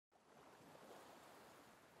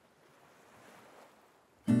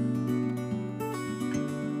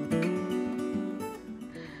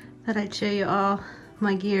Thought I'd show you all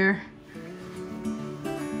my gear.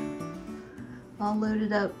 All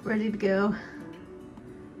loaded up, ready to go.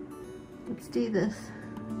 Let's do this.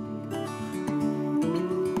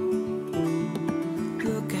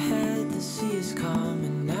 Look ahead, the sea is calm,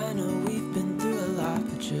 and I know we've been through a lot,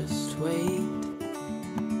 but just wait.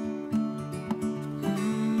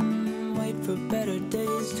 Wait for better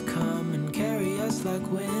days to come and carry us like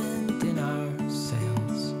wind in our sails.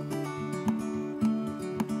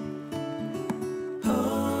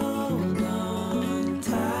 Hold on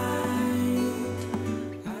tight.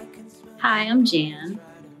 Hi, I'm Jan.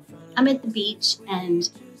 I'm at the beach and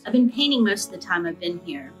I've been painting most of the time I've been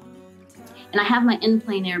here. And I have my En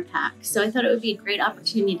Plein Air pack, so I thought it would be a great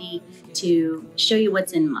opportunity to show you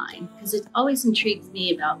what's in mine, because it always intrigues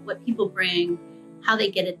me about what people bring, how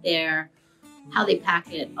they get it there, how they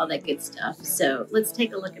pack it, all that good stuff. So let's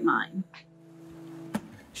take a look at mine.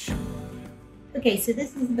 Okay, so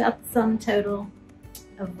this is about the sum total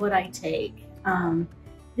of what I take.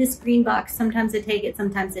 This green box, sometimes I take it,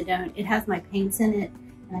 sometimes I don't. It has my paints in it,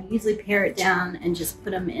 and I usually pare it down and just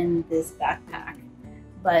put them in this backpack.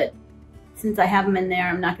 But since I have them in there,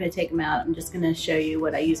 I'm not going to take them out. I'm just going to show you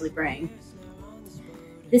what I usually bring.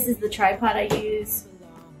 This is the tripod I use.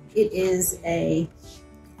 It is a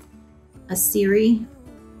Sirui,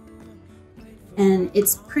 and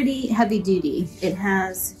it's pretty heavy duty. It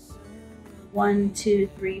has 1, 2,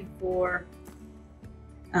 3, 4,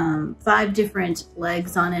 5 different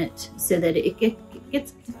legs on it, so that it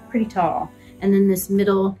gets pretty tall. And then this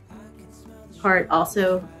middle part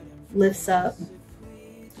also lifts up.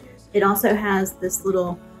 It also has this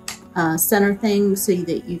little center thing so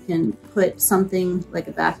that you can put something like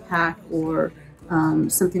a backpack or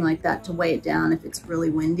something like that to weigh it down if it's really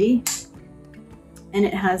windy. And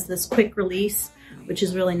it has this quick release, which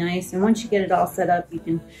is really nice. And once you get it all set up, you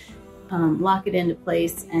can lock it into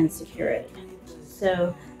place and secure it.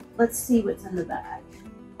 So let's see what's in the bag.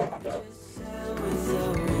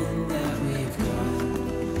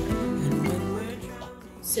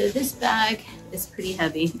 So this bag is pretty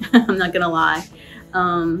heavy, I'm not gonna lie.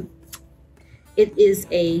 It is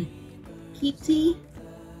a Kelty,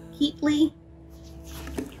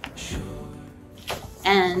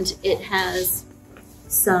 and it has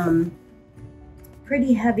some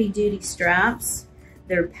pretty heavy duty straps.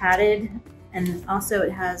 They're padded, and also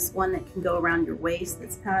it has one that can go around your waist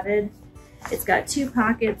that's padded. It's got 2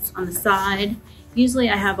 pockets on the side. Usually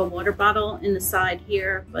I have a water bottle in the side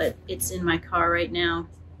here, but it's in my car right now.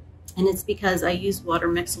 And it's because I use water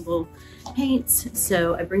mixable paints,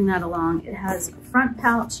 so I bring that along. It has a front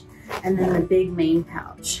pouch and then the big main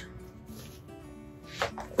pouch.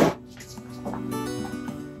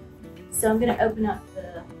 So I'm gonna open up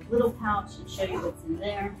the little pouch and show you what's in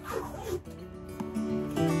there.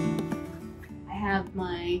 I have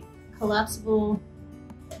my collapsible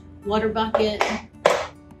water bucket,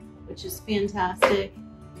 which is fantastic.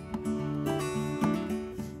 I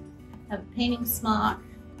have a painting smock,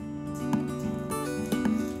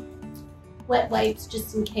 wet wipes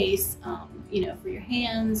just in case, you know, for your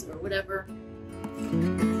hands or whatever.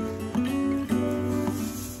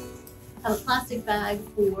 I have a plastic bag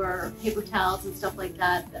for paper towels and stuff like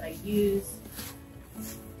that I use.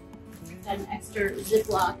 Got an extra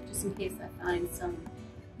Ziploc just in case I find some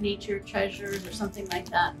nature treasures or something like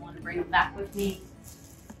that and want to bring them back with me.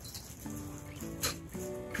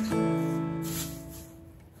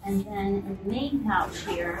 And then in the main pouch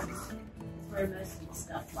here is where most of the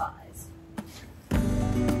stuff lies. I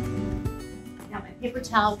got my paper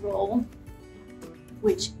towel roll,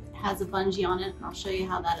 which has a bungee on it, and I'll show you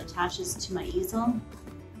how that attaches to my easel.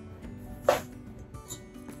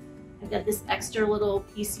 I've got this extra little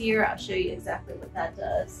piece here. I'll show you exactly what that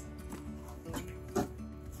does.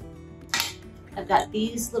 I've got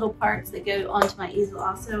these little parts that go onto my easel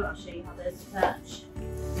also. I'll show you how those attach.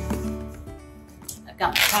 I've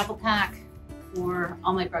got my travel pack for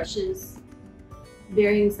all my brushes,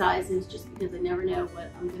 varying sizes, just because I never know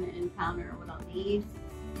what I'm going to encounter or what I'll need.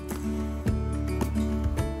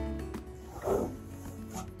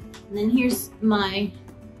 And then here's my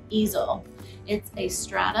easel. It's a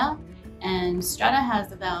Strata, and Strata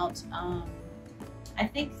has about, I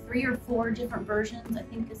think 3 or 4 different versions. I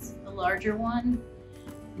think this is the larger one.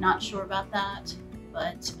 Not sure about that,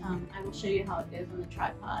 but I will show you how it goes on the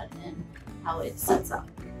tripod and how it sets up.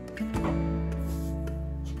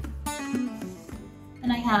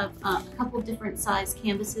 And I have a couple different size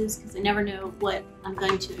canvases because I never know what I'm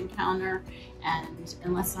going to encounter, and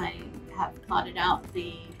unless I have plotted out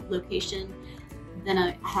the location, then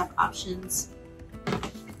I have options.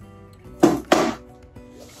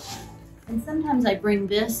 And sometimes I bring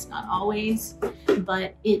this, not always,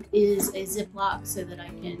 but it is a Ziploc so that I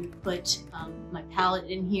can put my palette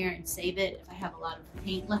in here and save it if I have a lot of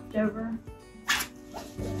paint left over.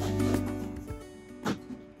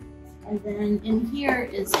 And then in here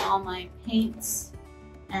is all my paints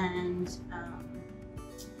and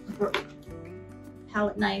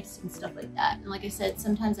palette knives and stuff like that. And like I said,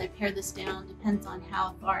 sometimes I pare this down, depends on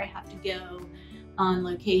how far I have to go on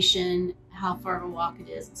location, how far of a walk it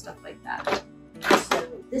is and stuff like that. So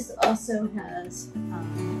this also has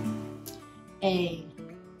a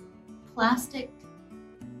plastic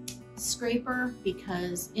scraper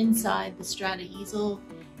because inside the Strata Easel,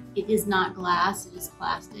 it is not glass, it is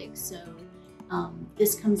plastic. So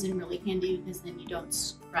this comes in really handy because then you don't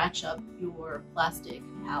scratch up your plastic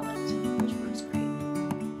palette, which works great.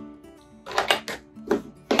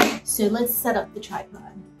 So let's set up the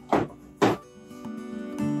tripod.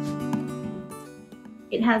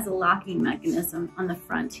 It has a locking mechanism on the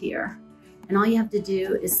front here. And all you have to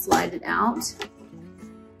do is slide it out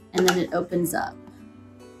and then it opens up.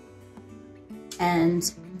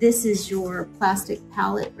 And this is your plastic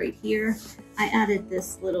palette right here. I added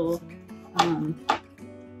this little,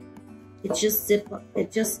 it just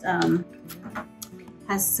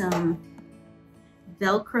has some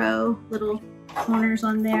Velcro little corners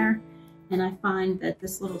on there. And I find that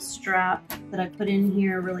this little strap that I put in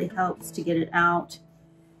here really helps to get it out.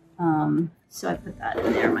 So I put that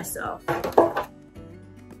in there myself.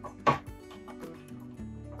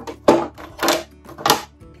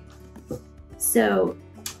 So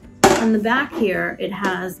on the back here, it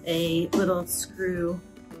has a little screw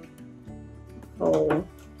hole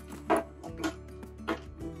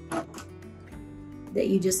that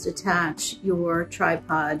you just attach your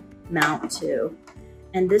tripod mount to.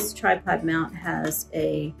 And this tripod mount has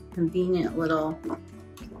a convenient little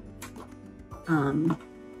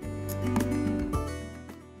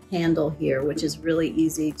handle here, which is really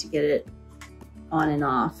easy to get it on and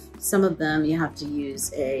off. Some of them you have to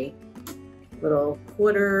use a little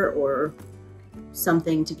quarter or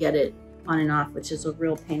something to get it on and off, which is a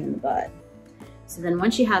real pain in the butt. So then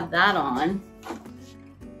once you have that on,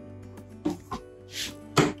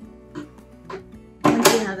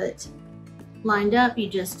 once you have it lined up, you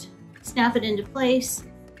just snap it into place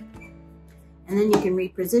and then you can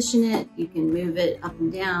reposition it. You can move it up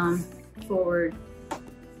and down, forward.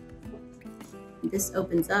 This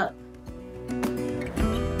opens up.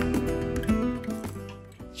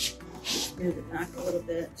 Move it back a little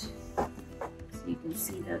bit so you can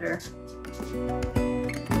see better.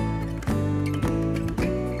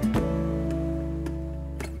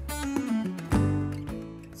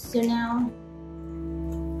 So now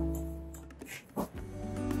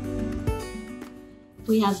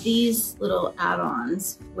we have these little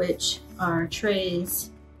add-ons, which are trays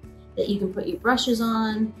that you can put your brushes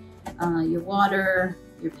on, your water,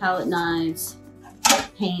 your palette knives,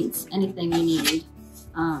 paints, anything you need.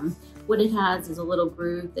 What it has is a little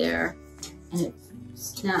groove there, and it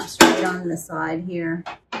snaps right on the side here.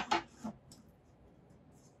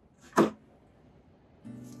 And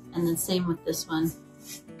then same with this one,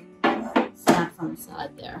 snaps on the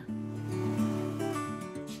side there.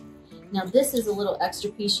 Now this is a little extra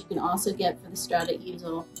piece you can also get for the Strata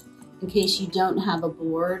Easel in case you don't have a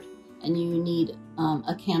board and you need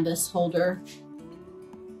a canvas holder.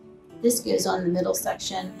 This goes on the middle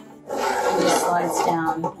section and it slides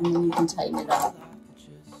down, and then you can tighten it up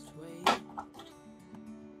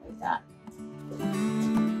like that.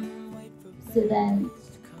 So then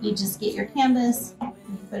you just get your canvas, you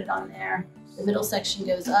put it on there. The middle section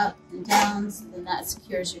goes up and down, so then that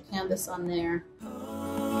secures your canvas on there.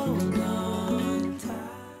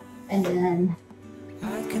 And then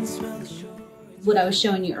what I was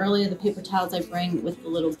showing you earlier, the paper towels I bring with the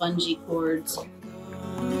little bungee cords.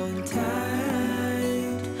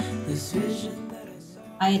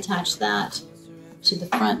 I attach that to the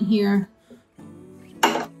front here.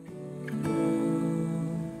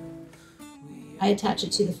 I attach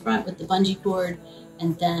it to the front with the bungee cord,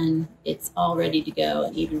 and then it's all ready to go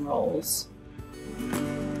and even rolls.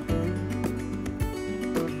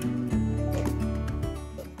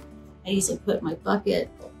 I usually put my bucket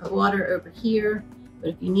of water over here, but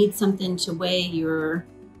if you need something to weigh your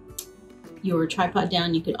tripod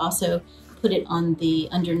down, you could also put it on the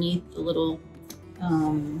underneath the little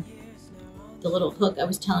hook I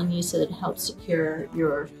was telling you, so that it helps secure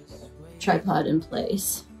your tripod in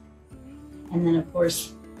place. And then of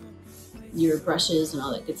course your brushes and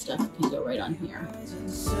all that good stuff can go right on here.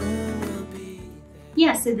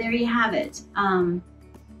 Yeah, so there you have it.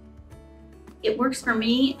 It works for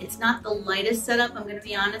me. It's not the lightest setup, I'm going to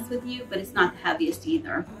be honest with you, but it's not the heaviest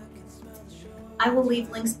either. I will leave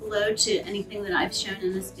links below to anything that I've shown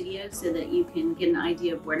in this video so that you can get an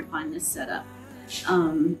idea of where to find this setup.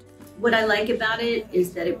 What I like about it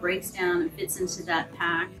is that it breaks down and fits into that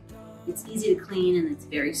pack. It's easy to clean and it's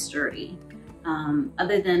very sturdy.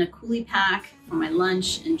 Other than a coolie pack for my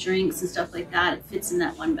lunch and drinks and stuff like that, it fits in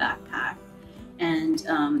that one backpack. And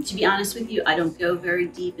to be honest with you, I don't go very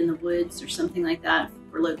deep in the woods or something like that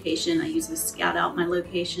for location. I usually scout out my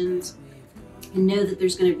locations and know that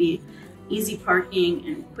there's going to be easy parking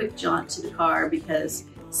and quick jaunt to the car, because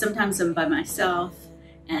sometimes I'm by myself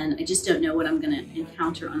and I just don't know what I'm going to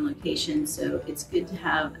encounter on location. So it's good to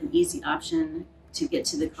have an easy option to get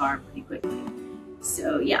to the car pretty quickly.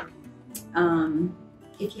 So yeah,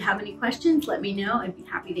 if you have any questions, let me know. I'd be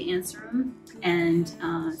happy to answer them. And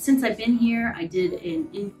since I've been here, I did an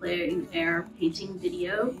En Plein Air painting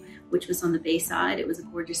video, which was on the Bayside. It was a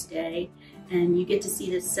gorgeous day, and you get to see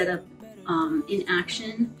this setup in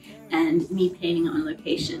action and me painting on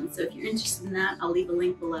location. So if you're interested in that, I'll leave a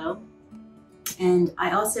link below. And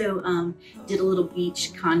I also did a little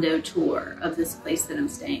beach condo tour of this place that I'm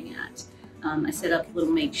staying at. I set up a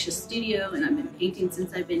little makeshift studio, and I've been painting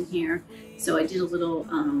since I've been here. So I did a little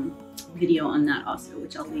video on that also,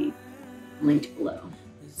 which I'll leave linked below.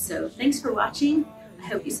 So thanks for watching. I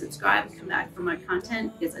hope you subscribe and come back for more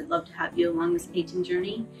content, because I'd love to have you along this painting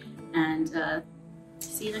journey. And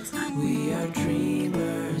see you next time. We are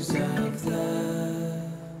dreamers of the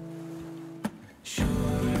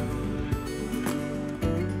shore.